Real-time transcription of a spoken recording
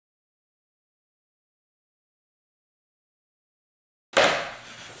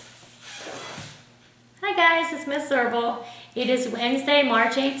Hi guys, it's Miss Herbal. It is Wednesday,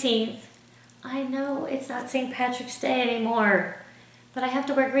 March 18th. I know it's not St. Patrick's Day anymore, but I have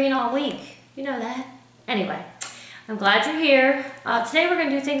to wear green all week. You know that. Anyway, I'm glad you're here. Today we're going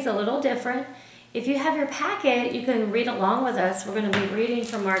to do things a little different. If you have your packet, you can read along with us. We're going to be reading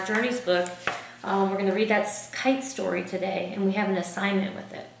from our Journeys book. We're going to read that kite story today, and we have an assignment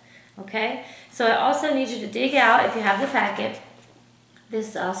with it. Okay? So I also need you to dig out, if you have the packet,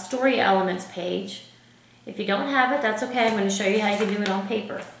 this story elements page. If you don't have it, that's okay. I'm going to show you how you can do it on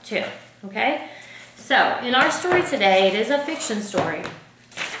paper too. Okay? So in our story today, it is a fiction story.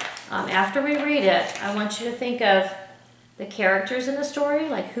 After we read it, I want you to think of the characters in the story,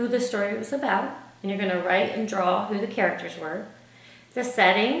 like who the story was about, and you're going to write and draw who the characters were. The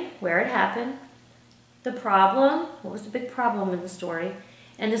setting, where it happened. The problem, what was the big problem in the story,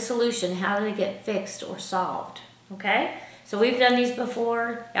 and the solution, how did it get fixed or solved. Okay? So we've done these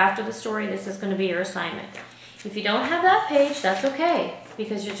before. After the story, this is going to be your assignment. If you don't have that page, that's okay,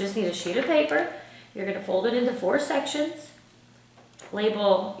 because you just need a sheet of paper. You're going to fold it into 4 sections.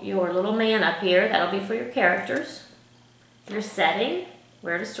 Label your little man up here. That'll be for your characters. Your setting,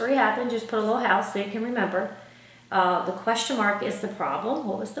 where the story happened, just put a little house so you can remember. The question mark is the problem.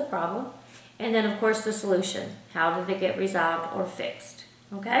 What was the problem? And then, of course, the solution. How did it get resolved or fixed?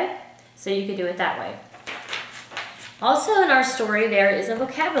 Okay? So you could do it that way. Also in our story, there is a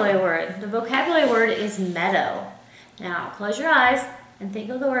vocabulary word. The vocabulary word is meadow. Now, close your eyes and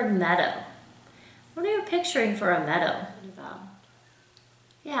think of the word meadow. What are you picturing for a meadow?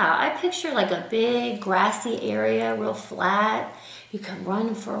 Yeah, I picture like a big grassy area, real flat. You can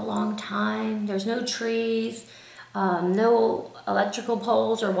run for a long time. There's no trees, no electrical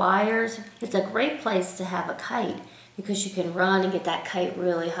poles or wires. It's a great place to have a kite because you can run and get that kite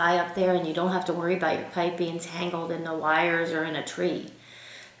really high up there and you don't have to worry about your kite being tangled in the wires or in a tree.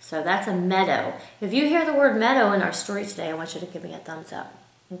 So that's a meadow. If you hear the word meadow in our story today, I want you to give me a thumbs up.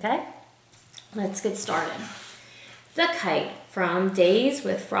 Okay? Let's get started. The Kite from Days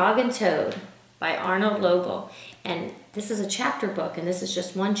with Frog and Toad by Arnold Lobel. And this is a chapter book, and this is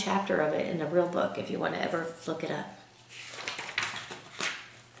just one chapter of it in the real book if you want to ever look it up.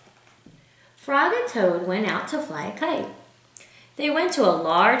 Frog and Toad went out to fly a kite. They went to a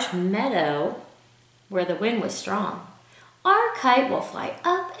large meadow where the wind was strong. "Our kite will fly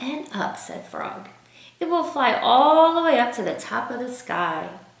up and up," said Frog. "It will fly all the way up to the top of the sky."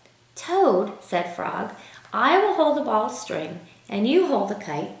 "Toad," said Frog, "I will hold the ball string, and you hold the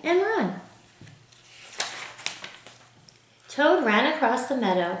kite and run." Toad ran across the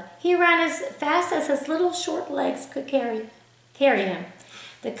meadow. He ran as fast as his little short legs could carry him.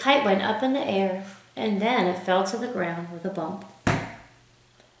 The kite went up in the air, and then it fell to the ground with a bump.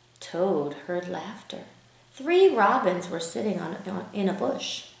 Toad heard laughter. 3 robins were sitting in a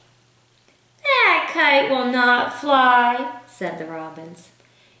bush. "That kite will not fly," said the robins.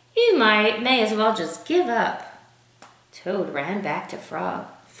 "You may as well just give up." Toad ran back to Frog.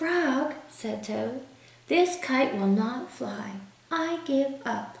 "Frog," said Toad, "this kite will not fly. I give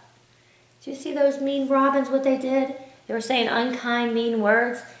up." Do you see those mean robins, what they did? They were saying unkind, mean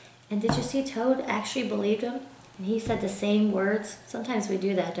words. And did you see Toad actually believed them? And he said the same words. Sometimes we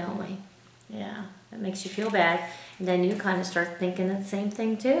do that, don't we? Yeah, that makes you feel bad. And then you kind of start thinking the same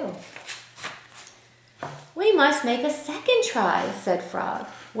thing too. "We must make a second try," said Frog.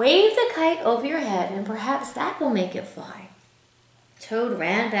 "Wave the kite over your head and perhaps that will make it fly." Toad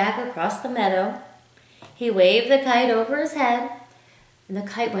ran back across the meadow. He waved the kite over his head, and the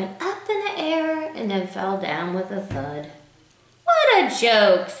kite went up in the air and then fell down with a thud. "What a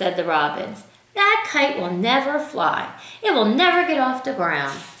joke," said the robins. "That kite will never fly. It will never get off the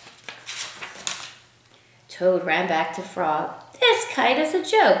ground." Toad ran back to Frog. "This kite is a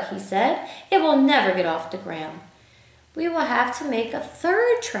joke," he said. "It will never get off the ground." "We will have to make a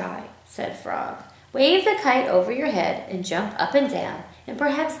third try," said Frog. "Wave the kite over your head and jump up and down, and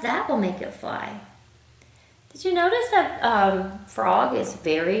perhaps that will make it fly." Did you notice that Frog is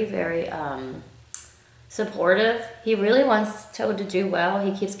very, very supportive? He really wants Toad to do well.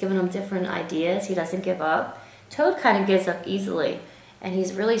 He keeps giving him different ideas. He doesn't give up. Toad kind of gives up easily, and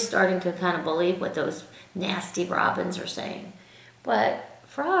he's really starting to kind of believe what those nasty robins are saying. But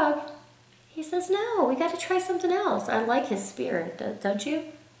Frog, he says, "No, we got to try something else." I like his spirit, don't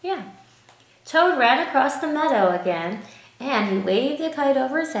you? Yeah. Toad ran across the meadow again, and he waved the kite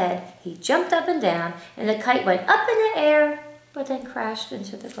over his head. He jumped up and down, and the kite went up in the air, but then crashed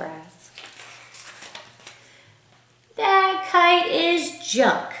into the grass. "That kite is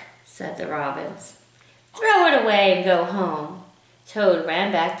junk," said the robins. "Throw it away and go home." Toad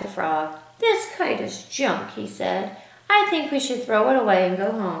ran back to Frog. "This kite is junk," he said. "I think we should throw it away and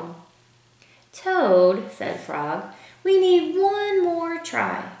go home." Toad, said Frog, we need one more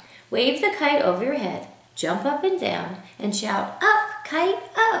try. Wave the kite over your head, jump up and down, and shout, up, kite,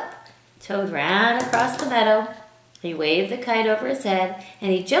 up. Toad ran across the meadow. He waved the kite over his head,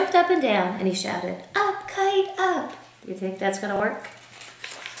 and he jumped up and down, and he shouted, up, kite, up. Do you think that's going to work?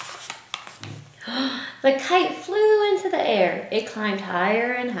 The kite flew into the air. It climbed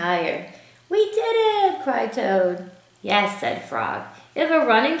higher and higher. We did it, cried Toad. Yes, said Frog. If a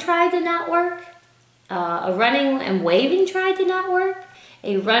running try did not work, a running and waving try did not work,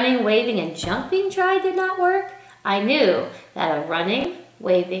 a running, waving, and jumping try did not work, I knew that a running,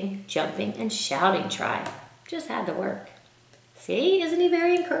 waving, jumping, and shouting try just had to work. See, isn't he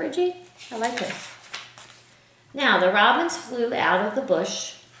very encouraging? I like this. Now, the robins flew out of the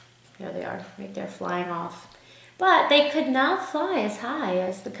bush. There they are, right there, flying off. But they could not fly as high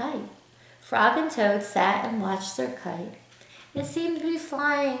as the kite. Frog and Toad sat and watched their kite. It seemed to be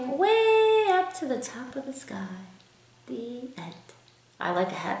flying way up to the top of the sky. The end. I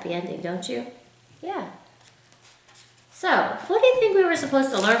like a happy ending, don't you? Yeah. So, what do you think we were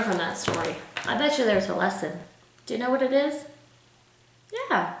supposed to learn from that story? I bet you there's a lesson. Do you know what it is?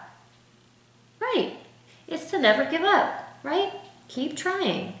 Yeah. Right. It's to never give up, right? Keep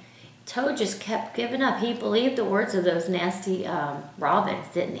trying. Toad just kept giving up. He believed the words of those nasty robins,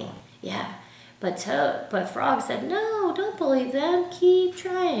 didn't he? Yeah. But Frog said, no, don't believe them. Keep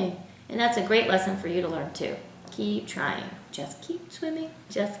trying. And that's a great lesson for you to learn too. Keep trying. Just keep swimming.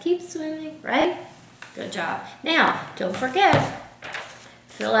 Just keep swimming, right? Good job. Now, don't forget,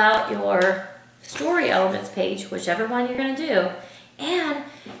 fill out your story elements page, whichever one you're going to do. And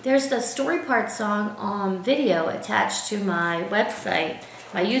there's the story part song video attached to my website,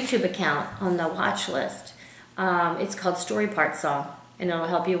 my YouTube account on the watch list. It's called Story Part Song, and it'll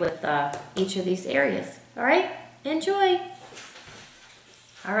help you with each of these areas. All right? Enjoy.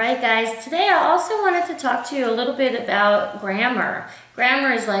 All right, guys. Today I also wanted to talk to you a little bit about grammar.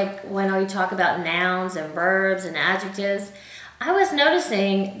 Grammar is like when we talk about nouns and verbs and adjectives. I was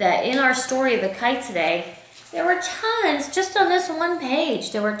noticing that in our story of the kite today, there were tons, just on this one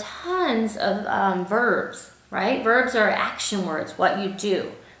page, there were tons of verbs, right? Verbs are action words, what you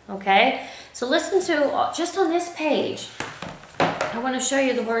do, okay? So listen to, just on this page, I want to show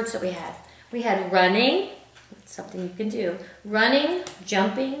you the words that we had. We had running, something you can do, running,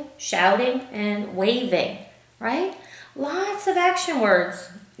 jumping, shouting, and waving, right? Lots of action words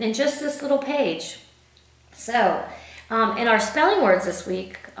in just this little page. So, in our spelling words this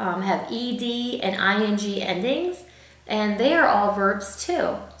week have ed and ing endings, and they are all verbs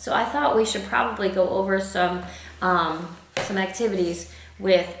too. So I thought we should probably go over some activities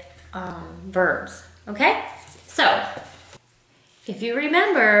with verbs. Okay? So if you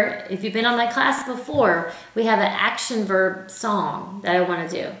remember, if you've been on my class before, we have an action verb song that I want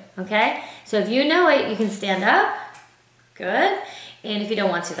to do. Okay? So if you know it, you can stand up. Good. And if you don't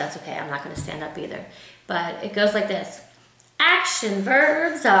want to, that's okay. I'm not going to stand up either. But it goes like this. Action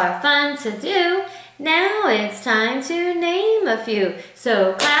verbs are fun to do. Now it's time to name a few.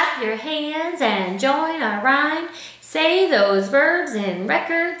 So clap your hands and join our rhyme. Say those verbs in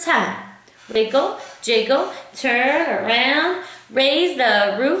record time. Wiggle, jiggle, turn around. Raise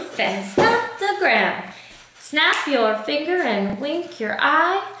the roof and stomp the ground. Snap your finger and wink your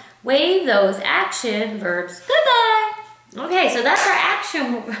eye. Wave those action verbs goodbye. Okay, so that's our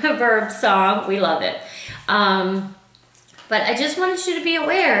action verb song. We love it. But I just wanted you to be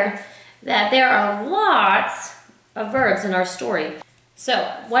aware that there are lots of verbs in our story. So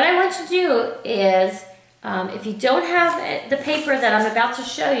what I want you to do is, if you don't have the paper that I'm about to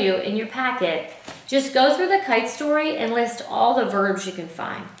show you in your packet, just go through the kite story and list all the verbs you can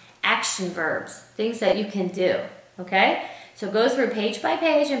find. Action verbs, things that you can do, okay? So go through page by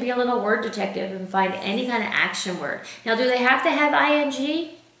page and be a little word detective and find any kind of action word. Now, do they have to have ing?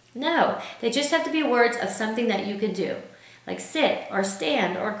 No, they just have to be words of something that you can do. Like sit, or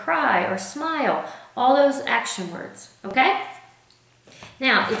stand, or cry, or smile. All those action words, okay?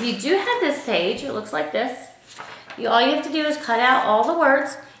 Now, if you do have this page, it looks like this. All you have to do is cut out all the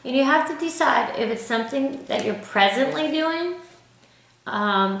words, and you have to decide if it's something that you're presently doing,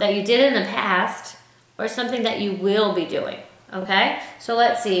 that you did in the past, or something that you will be doing, okay? So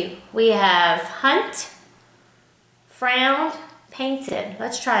let's see. We have hunt, frowned, painted.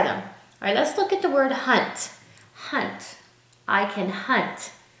 Let's try them. All right, let's look at the word hunt. Hunt. I can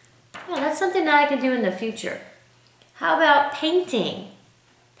hunt. Yeah, that's something that I can do in the future. How about painting?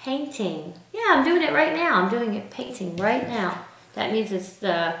 Painting. Yeah, I'm doing it right now. I'm doing it painting right now. That means it's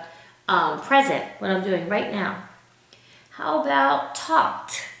the present, what I'm doing right now. How about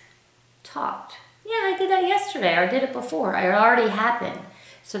talked? Talked. Yeah, I did that yesterday, or did it before. It already happened.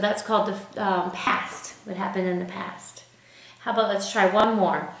 So that's called the past, what happened in the past. How about, let's try one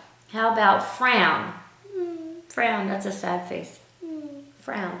more. How about frown? Frown, that's a sad face.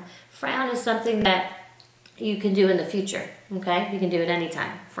 Frown. Frown is something that you can do in the future, okay? You can do it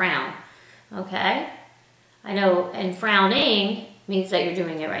anytime. Frown, okay? I know, and frowning means that you're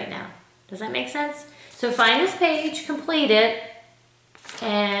doing it right now. Does that make sense? So find this page, complete it,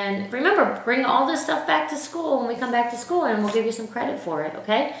 and remember, bring all this stuff back to school when we come back to school, and we'll give you some credit for it,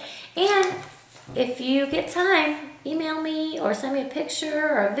 okay? And if you get time, email me or send me a picture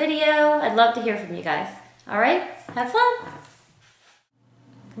or a video. I'd love to hear from you guys. All right? Have fun.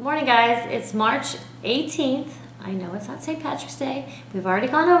 Good morning, guys. It's March 18th. I know it's not St. Patrick's Day. We've already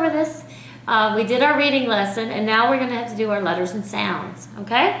gone over this. We did our reading lesson, and now we're going to have to do our letters and sounds,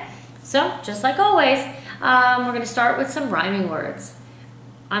 okay? So, just like always, we're going to start with some rhyming words.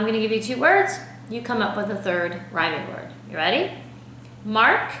 I'm going to give you 2 words. You come up with a 3rd rhyming word. You ready?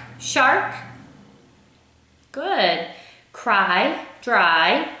 Mark, shark. Good. Cry,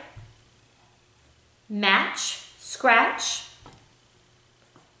 dry. Match, scratch.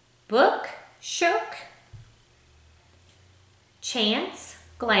 Book, shook. Chance,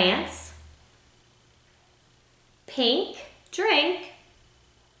 glance. Pink, drink.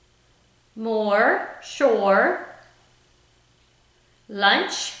 More, shore.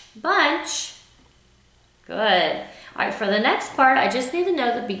 Lunch, bunch. Good. All right, for the next part, I just need to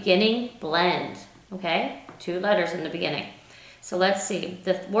know the beginning blend, okay? 2 letters in the beginning. So let's see.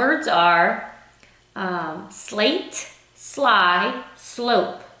 The words are slate, sly,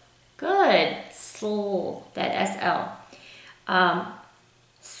 slope. Good. That S-L.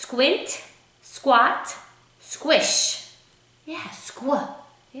 Squint, squat, squish. Yeah, squa.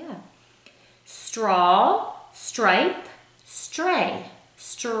 Yeah. Straw, stripe, stray.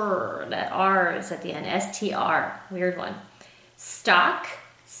 Str. That R is at the end. S-T-R. Weird one. Stock,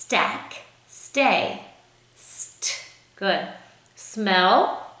 stack, stay. St. Good.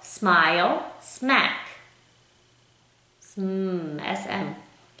 Smell, smile, smack. S-M.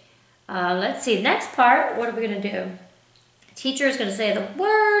 Let's see. Next part, what are we going to do? Teacher is going to say the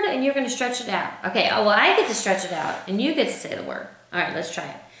word, and you're going to stretch it out. Okay, well, I get to stretch it out, and you get to say the word. All right, let's try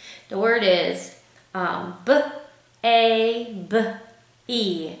it. The word is B-A-B-E,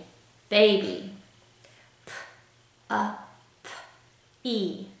 baby.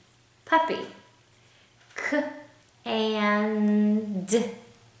 P-A-P-E, puppy. K-and-E,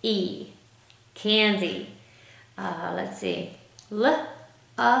 candy. Let's see.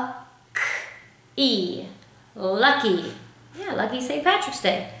 L-A-K-E, lucky. Yeah, lucky St. Patrick's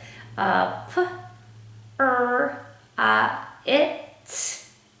Day. P-R-I-T-E,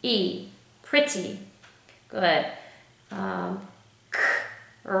 pretty. Good.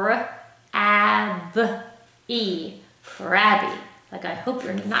 Crab-E, crabby. Like, I hope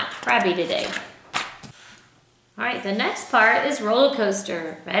you're not crabby today. All right, the next part is roller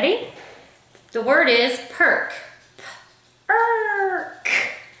coaster. Ready? The word is perk. Perk.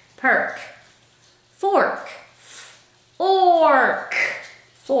 Perk. Fork. Orc.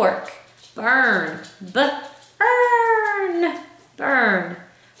 Fork. Burn. Burn. Burn.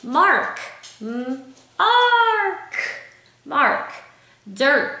 Mark. Ark. Mark.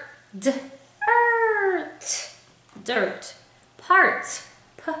 Dirt. Dirt. Dirt. Part.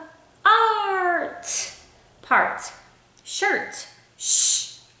 Art. Part. Shirt.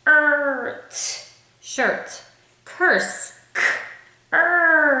 Shirt. Shirt. Curse.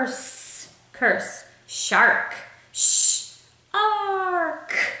 Curse. Curse. Shark.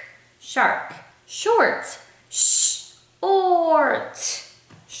 Ark. Shark. Short. Short.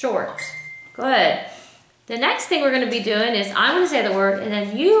 Short. Good. The next thing we're going to be doing is I'm going to say the word, and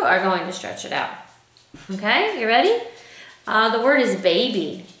then you are going to stretch it out. Okay, you ready? The word is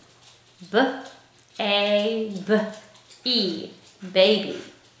baby. B-A-B-E, baby.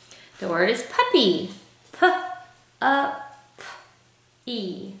 The word is puppy.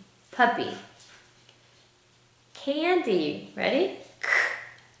 P-U-P-E, puppy. Candy. Ready?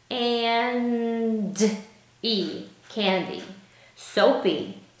 K-and-E, candy.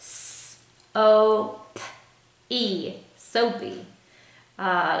 Soapy. S-O-P-E, soapy.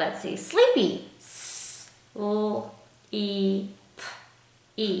 Let's see. Sleepy.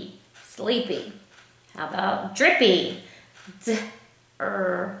 S-L-E-P-E, sleepy. How about drippy?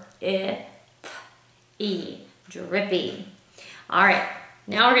 D-R-I-P-E, drippy. All right.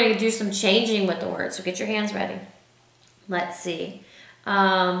 Now we're going to do some changing with the word. So get your hands ready. Let's see.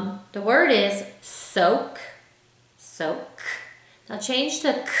 The word is soak. Soak. Now change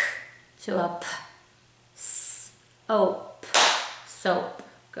the k to a p. Soap. Soap.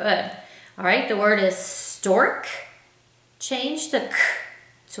 Good. All right. The word is stork. Change the k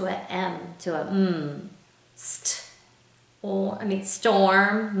to a M, to a st, or,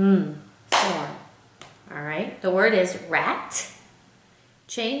 storm, storm. All right, the word is rat.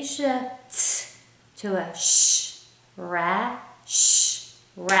 Change the t to a sh, rash,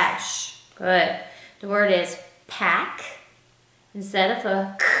 rash. Good. The word is pack. Instead of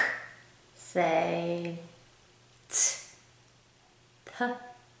a k, say t, p,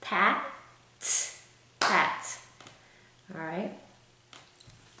 pat, pat. All right,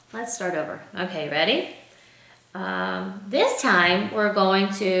 let's start over. Okay, ready? This time we're going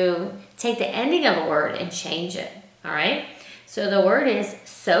to take the ending of a word and change it. All right, so the word is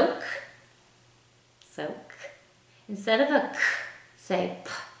soak, soak. Instead of a k, say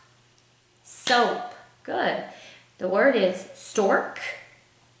p, soap. Good. The word is stork.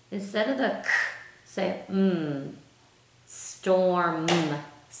 Instead of a k, say storm,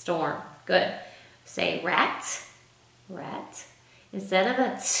 storm. Good. Say rat, rat. Instead of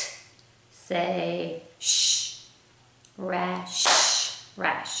a t, say sh, rash,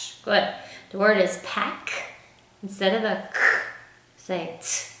 rash. Good. The word is pack. Instead of a k, say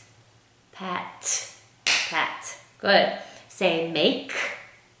t, pat, pat. Good. Say make.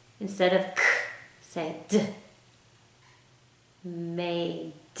 Instead of k, say d,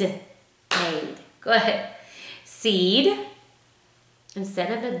 made, made. Good. Seed.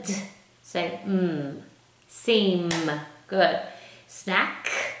 Instead of a d, say seam. Good. Snack.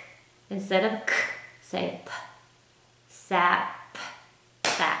 Instead of k, say p, sap,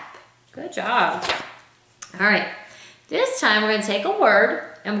 sap. Good job. All right. This time we're going to take a word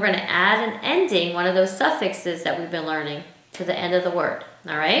and we're going to add an ending, one of those suffixes that we've been learning, to the end of the word.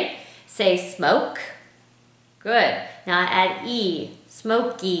 All right? Say smoke. Good. Now add E.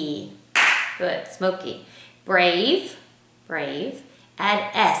 Smoky. Good. Smoky. Brave. Brave.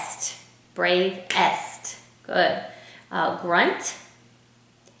 Add est. Brave est. Good. Grunt.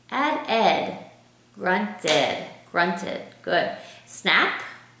 Add ed. Grunted. Grunted. Good. Snap.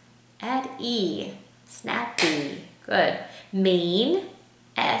 Add E. Snappy. Good. Mean.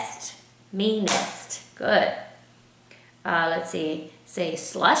 Est. Meanest. Good. Let's see. Say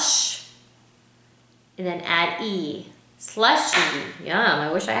slush. And then add E. Slushy. Yum.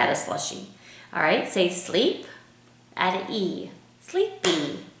 I wish I had a slushy. All right. Say sleep. Add an E.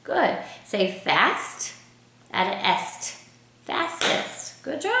 Sleepy. Good. Say fast. Add an est. Fastest.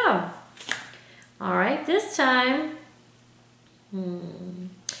 Good job. All right. This time,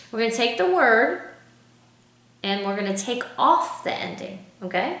 we're going to take the word and we're going to take off the ending.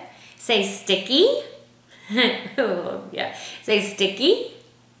 Okay. Say sticky. Oh, yeah. Say sticky.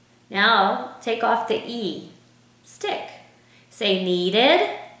 Now take off the E. Stick. Say needed.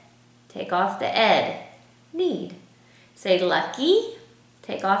 Take off the ed. Need. Say lucky.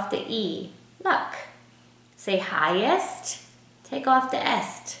 Take off the E. Luck. Say highest. Take off the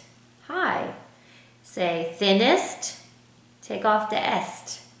est. High. Say thinnest. Take off the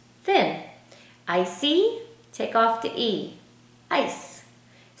est. Thin. Icy. Take off the E. Ice.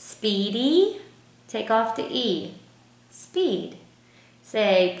 Speedy. Take off the E. Speed.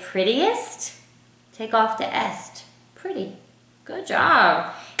 Say prettiest. Take off the est. Pretty. Good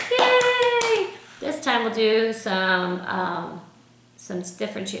job. Yay! This time we'll do some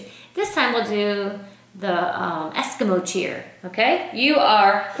different cheer. This time we'll do the Eskimo cheer. Okay? You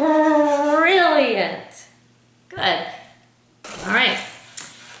are brilliant. Good. All right.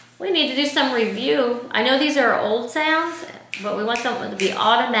 We need to do some review. I know these are old sounds, but we want them to be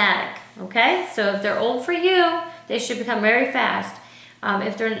automatic. Okay? So if they're old for you, they should become very fast.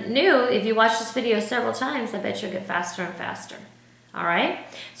 If they're new, if you watch this video several times, I bet you'll get faster and faster. All right?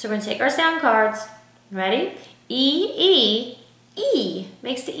 So we're going to take our sound cards. Ready? E, E, E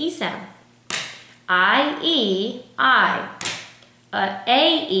makes the E sound. I, E, I.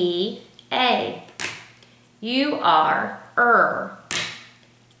 A, E, A. U, R,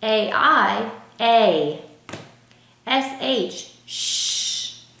 A, I, A. S, H,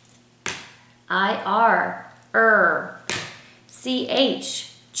 sh. I, R, C,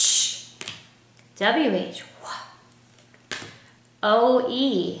 H, ch. W, H, wh. O,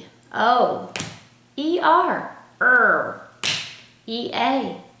 E, O. E, R, E,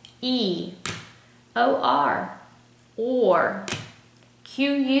 A, E. O, R, or.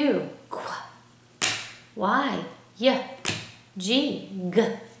 Q, U, qu. Y, Y. G,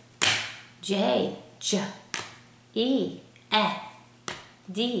 G. J, J. E, E.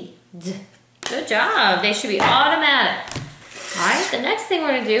 D, D. Good job. They should be automatic. All right, the next thing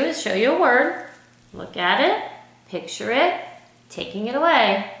we're going to do is show you a word. Look at it, picture it, taking it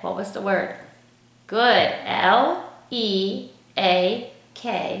away. What was the word? Good. L-E-A-K,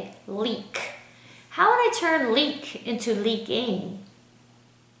 leak. How would I turn leak into leaking?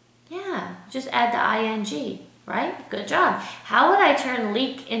 Yeah, just add the ing, right? Good job. How would I turn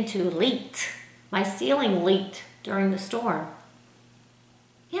leak into leaked? My ceiling leaked during the storm.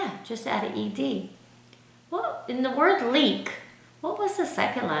 Yeah, just add an ed. Well, in the word leak, what was the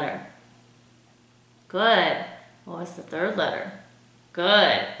second letter? Good. What was the third letter?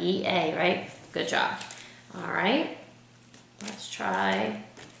 Good. EA, right? Good job. All right. Let's try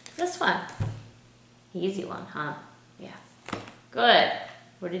this one. Easy one, huh? Yeah. Good.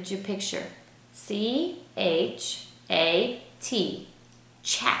 What did you picture? C-H-A-T.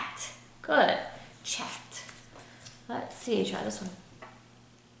 Chat. Good. Chat. Let's see. Try this one.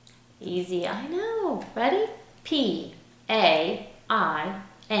 Easy. I know. Ready? P-A-I-N.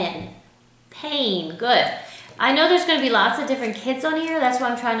 Pain. Good. I know there's going to be lots of different kids on here. That's why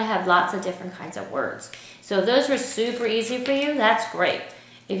I'm trying to have lots of different kinds of words. So if those were super easy for you, that's great.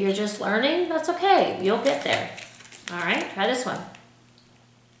 If you're just learning, that's okay. You'll get there. All right, try this one.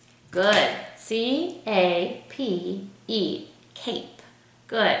 Good. C-A-P-E. Cape.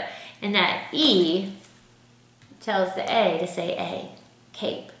 Good. And that E tells the A to say A.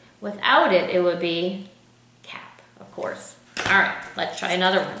 Cape. Without it, it would be cap, of course. All right, let's try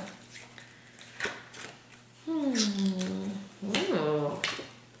another one. Ooh.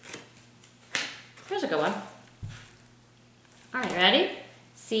 Here's a good one. All right, ready?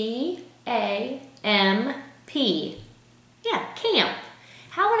 C-A-M-P. Yeah, camp.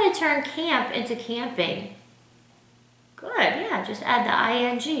 How would I turn camp into camping? Good, yeah, just add the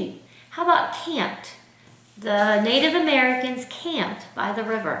ing. How about camped? The Native Americans camped by the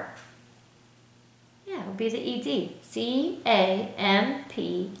river. Yeah, it would be the ed. C-A-M-P-E-D.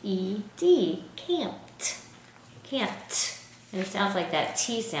 Camped. Camped. And it sounds like that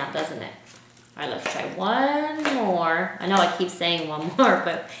T sound, doesn't it? All right, let's try one more. I know I keep saying one more,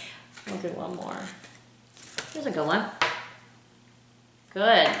 but we'll do one more. Here's a good one.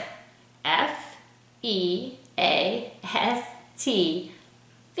 Good. F-E-A-S-T.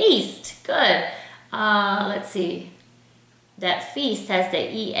 Feast. Good. Let's see. That feast has the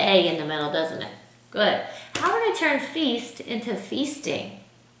E-A in the middle, doesn't it? Good. How would I turn feast into feasting?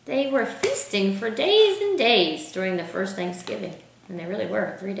 They were feasting for days and days during the first Thanksgiving. And they really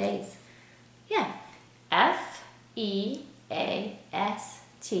were, 3 days. Yeah. F-E-A-S-T-I-N-G.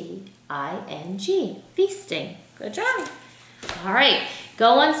 Feasting. Good job. All right.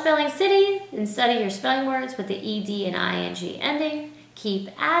 Go on Spelling City and study your spelling words with the ed and ing ending. Keep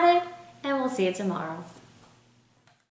at it, and we'll see you tomorrow.